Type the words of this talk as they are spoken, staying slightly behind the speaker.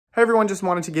Hey everyone, just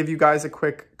wanted to give you guys a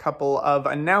quick couple of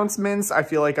announcements. I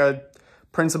feel like a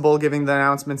principal giving the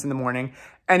announcements in the morning.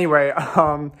 Anyway,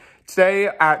 today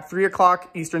at 3 o'clock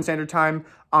Eastern Standard Time,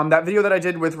 that video that I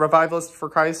did with Revivalists for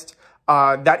Christ,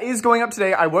 that is going up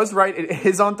today. I was right, it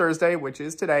is on Thursday, which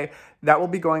is today. That will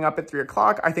be going up at 3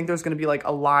 o'clock. I think there's going to be like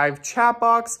a live chat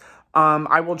box.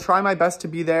 I will try my best to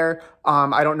be there.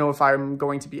 I don't know if I'm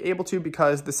going to be able to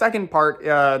because the second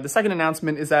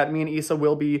announcement is that me and Issa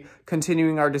will be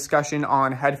continuing our discussion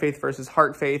on head faith versus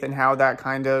heart faith and how that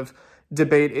kind of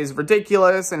debate is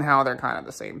ridiculous and how they're kind of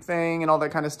the same thing and all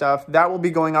that kind of stuff. That will be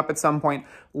going up at some point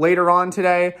later on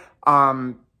today.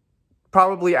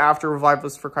 Probably after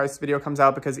Revivalist for Christ video comes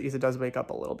out because Issa does wake up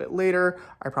a little bit later.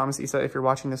 I promise, Issa, if you're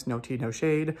watching this, no tea, no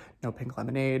shade, no pink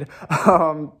lemonade.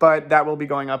 But that will be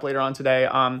going up later on today.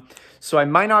 So I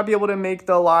might not be able to make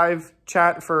the live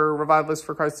chat for Revivalist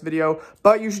for Christ video,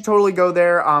 but you should totally go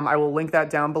there. I will link that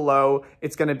down below.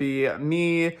 It's going to be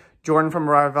me, Jordan from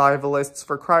Revivalists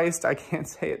for Christ, I can't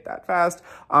say it that fast,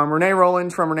 Renee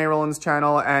Roland from Renee Roland's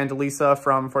channel, and Lisa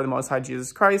from For the Most High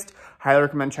Jesus Christ. Highly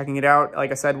recommend checking it out.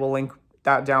 Like I said, we'll link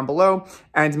that down below,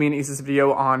 and me and Issa's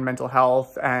video on mental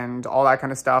health and all that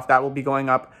kind of stuff. That will be going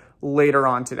up later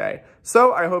on today.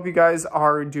 So I hope you guys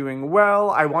are doing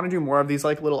well. I want to do more of these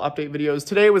like little update videos.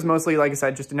 Today was mostly, like I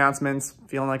said, just announcements,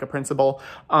 feeling like a principal.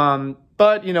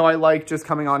 But, you know, I like just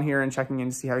coming on here and checking in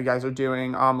to see how you guys are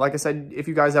doing. Like I said, if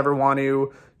you guys ever want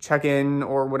to check in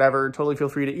or whatever, totally feel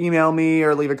free to email me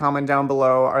or leave a comment down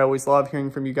below. I always love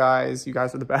hearing from you guys. You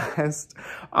guys are the best.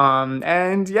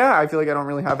 And yeah, I feel like I don't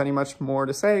really have any much more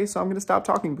to say, so I'm going to stop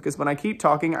talking because when I keep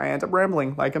talking, I end up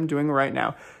rambling like I'm doing right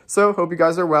now. So hope you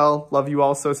guys are well. Love you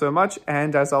all so, so much.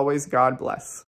 And as always, God bless.